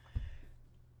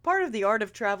part of the art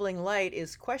of traveling light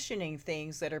is questioning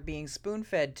things that are being spoon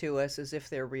fed to us as if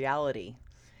they're reality.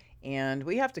 And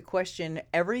we have to question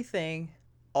everything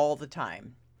all the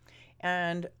time.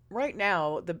 And right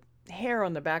now, the hair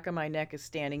on the back of my neck is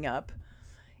standing up.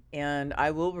 And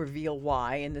I will reveal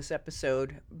why in this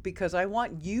episode because I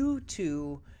want you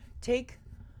to take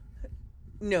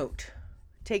note.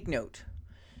 Take note.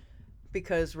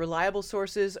 Because reliable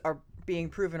sources are being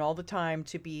proven all the time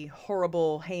to be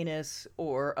horrible, heinous,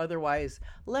 or otherwise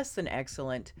less than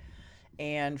excellent.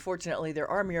 And fortunately, there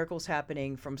are miracles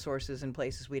happening from sources and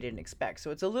places we didn't expect.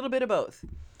 So it's a little bit of both.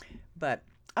 But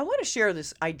I want to share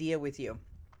this idea with you.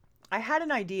 I had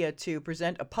an idea to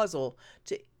present a puzzle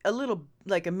to a little,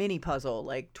 like a mini puzzle,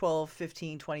 like 12,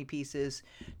 15, 20 pieces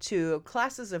to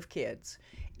classes of kids.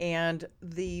 And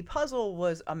the puzzle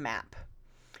was a map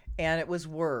and it was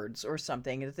words or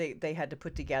something that they had to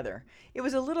put together. It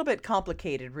was a little bit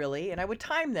complicated, really, and I would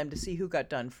time them to see who got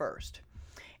done first.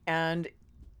 And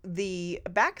the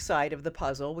backside of the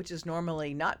puzzle, which is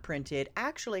normally not printed,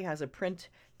 actually has a print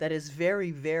that is very,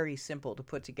 very simple to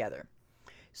put together.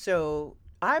 So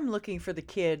I'm looking for the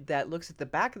kid that looks at the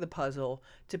back of the puzzle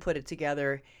to put it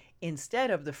together instead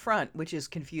of the front, which is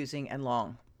confusing and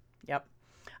long. Yep.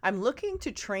 I'm looking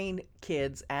to train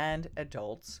kids and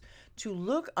adults to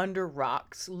look under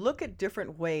rocks, look at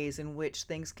different ways in which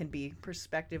things can be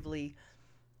perspectively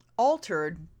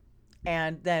altered,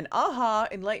 and then aha,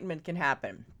 enlightenment can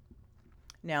happen.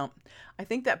 Now, I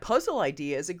think that puzzle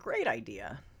idea is a great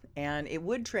idea, and it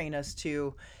would train us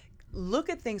to look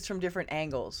at things from different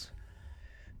angles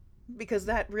because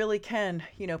that really can,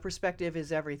 perspective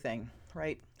is everything,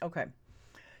 right? Okay.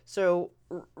 So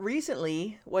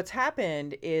recently, what's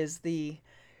happened is the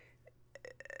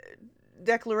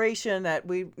declaration that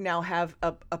we now have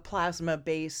a plasma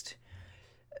based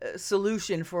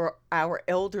solution for our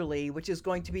elderly, which is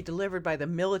going to be delivered by the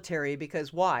military.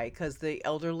 Because why? Because the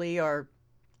elderly are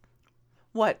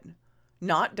what?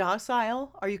 Not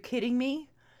docile? Are you kidding me?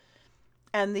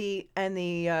 And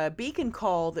the beacon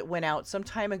call that went out some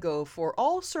time ago for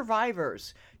all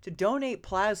survivors to donate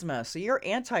plasma so your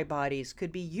antibodies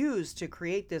could be used to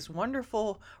create this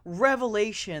wonderful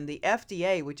revelation, the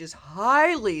FDA, which is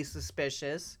highly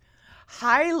suspicious,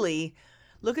 highly.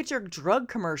 Look at your drug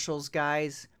commercials,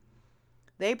 guys.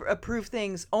 They approve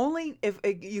things only if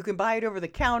you can buy it over the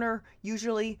counter,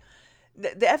 usually.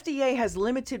 The FDA has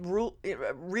limited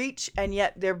reach, and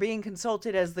yet they're being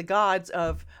consulted as the gods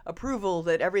of approval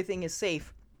that everything is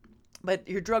safe. But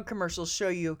your drug commercials show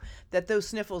you that those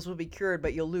sniffles will be cured,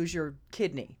 but you'll lose your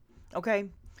kidney. Okay?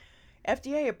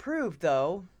 FDA approved,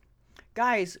 though.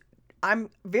 Guys, I'm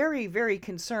very, very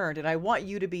concerned, and I want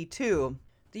you to be too.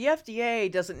 The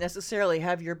FDA doesn't necessarily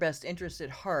have your best interest at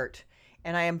heart,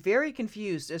 and I am very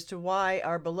confused as to why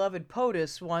our beloved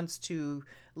POTUS wants to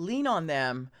lean on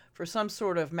them for some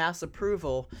sort of mass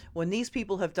approval when these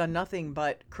people have done nothing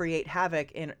but create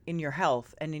havoc in your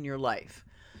health and in your life.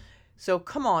 So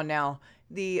come on now.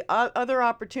 The other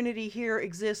opportunity here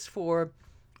exists for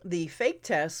the fake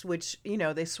tests, which,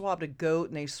 they swabbed a goat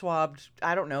and they swabbed,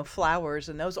 I don't know, flowers,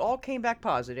 and those all came back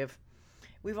positive.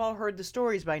 We've all heard the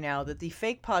stories by now that the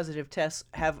fake positive tests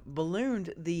have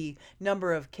ballooned the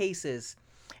number of cases.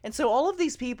 And so all of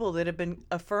these people that have been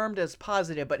affirmed as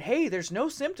positive, but hey, there's no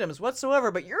symptoms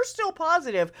whatsoever, but you're still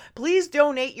positive, please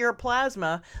donate your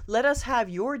plasma, let us have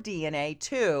your DNA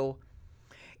too,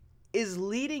 is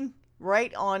leading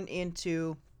right on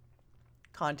into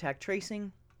contact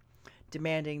tracing,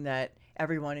 demanding that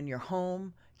everyone in your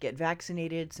home get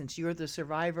vaccinated since you're the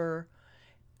survivor.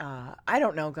 I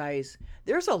don't know, guys.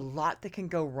 There's a lot that can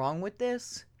go wrong with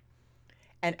this.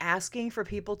 And asking for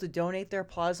people to donate their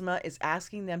plasma is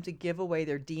asking them to give away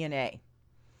their DNA.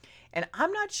 And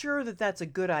I'm not sure that that's a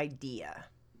good idea.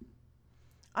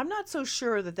 I'm not so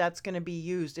sure that that's going to be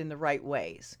used in the right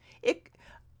ways.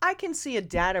 I can see a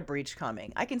data breach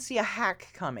coming. I can see a hack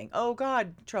coming. Oh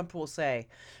God, Trump will say.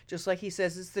 Just like he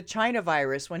says it's the China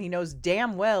virus when he knows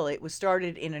damn well it was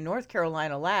started in a North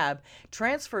Carolina lab,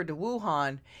 transferred to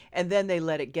Wuhan, and then they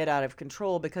let it get out of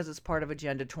control because it's part of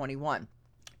Agenda 21.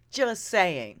 Just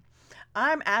saying.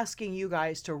 I'm asking you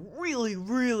guys to really,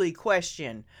 really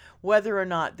question whether or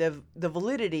not the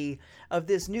validity of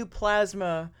this new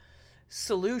plasma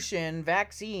solution,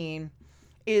 vaccine,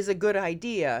 is a good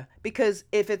idea. Because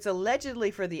if it's allegedly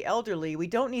for the elderly, we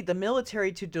don't need the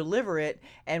military to deliver it,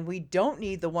 and we don't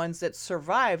need the ones that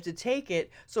survive to take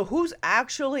it. So who's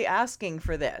actually asking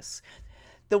for this?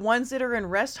 The ones that are in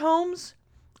rest homes?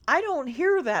 I don't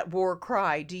hear that war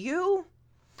cry. Do you?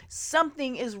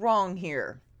 Something is wrong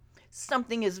here.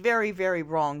 Something is very, very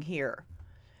wrong here.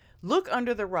 Look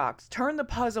under the rocks. Turn the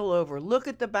puzzle over. Look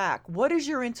at the back. What does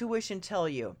your intuition tell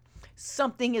you?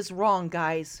 Something is wrong,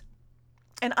 guys.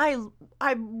 And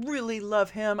I really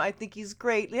love him. I think he's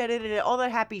great. All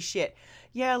that happy shit.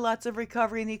 Yeah, lots of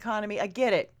recovery in the economy. I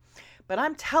get it. But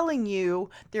I'm telling you,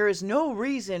 there is no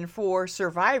reason for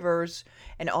survivors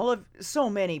and so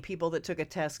many people that took a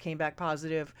test came back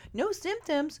positive. No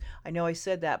symptoms. I know I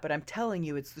said that, but I'm telling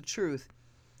you, it's the truth.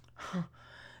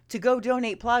 To go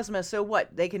donate plasma, so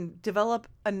what? They can develop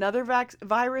another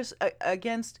virus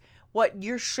against what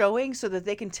you're showing so that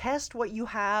they can test what you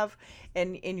have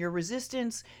and in your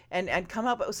resistance and come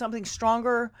up with something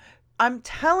stronger. I'm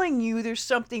telling you, there's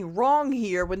something wrong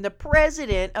here when the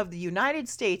president of the United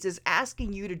States is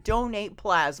asking you to donate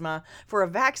plasma for a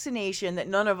vaccination that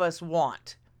none of us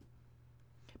want.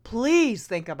 Please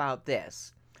think about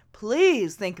this.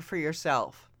 Please think for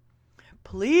yourself.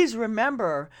 Please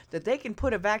remember that they can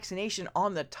put a vaccination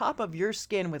on the top of your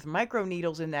skin with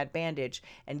microneedles in that bandage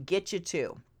and get you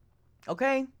too.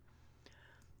 Okay?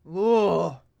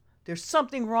 Ugh. There's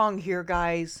something wrong here,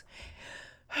 guys.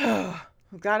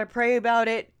 We've got to pray about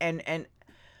it and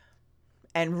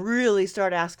really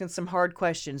start asking some hard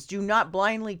questions. Do not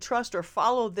blindly trust or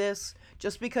follow this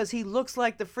just because he looks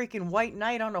like the freaking white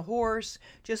knight on a horse,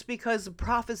 just because the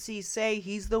prophecies say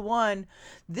he's the one.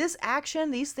 This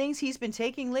action, these things he's been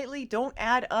taking lately don't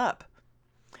add up.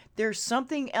 There's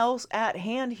something else at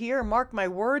hand here, mark my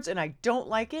words, and I don't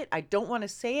like it. I don't want to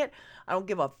say it. I don't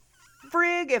give a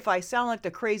frig if I sound like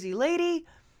the crazy lady.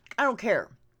 I don't care.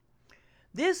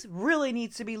 This really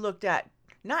needs to be looked at,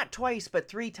 not twice, but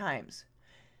 3 times.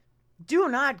 Do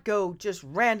not go just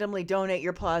randomly donate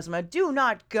your plasma. Do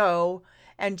not go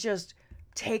and just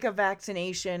take a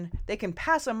vaccination. They can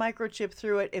pass a microchip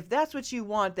through it. If that's what you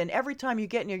want, then every time you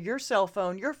get near your cell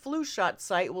phone, your flu shot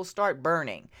site will start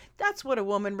burning. That's what a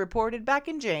woman reported back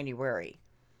in January.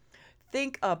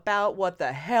 Think about what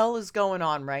the hell is going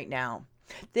on right now.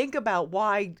 Think about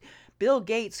why Bill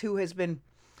Gates, who has been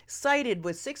cited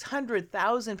with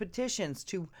 600,000 petitions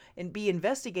to be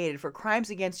investigated for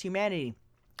crimes against humanity,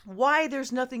 why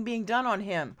there's nothing being done on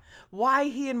him, why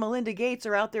he and Melinda Gates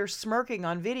are out there smirking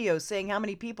on videos saying how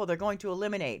many people they're going to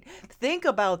eliminate. Think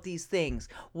about these things.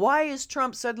 Why is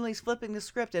Trump suddenly flipping the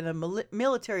script and the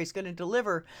military is going to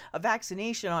deliver a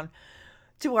vaccination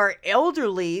to our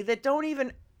elderly that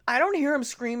I don't hear him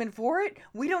screaming for it.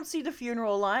 We don't see the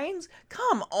funeral lines.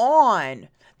 Come on.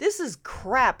 This is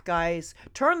crap, guys.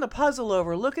 Turn the puzzle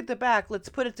over. Look at the back. Let's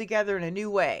put it together in a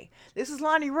new way. This is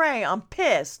Lonnie Ray. I'm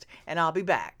pissed, and I'll be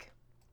back.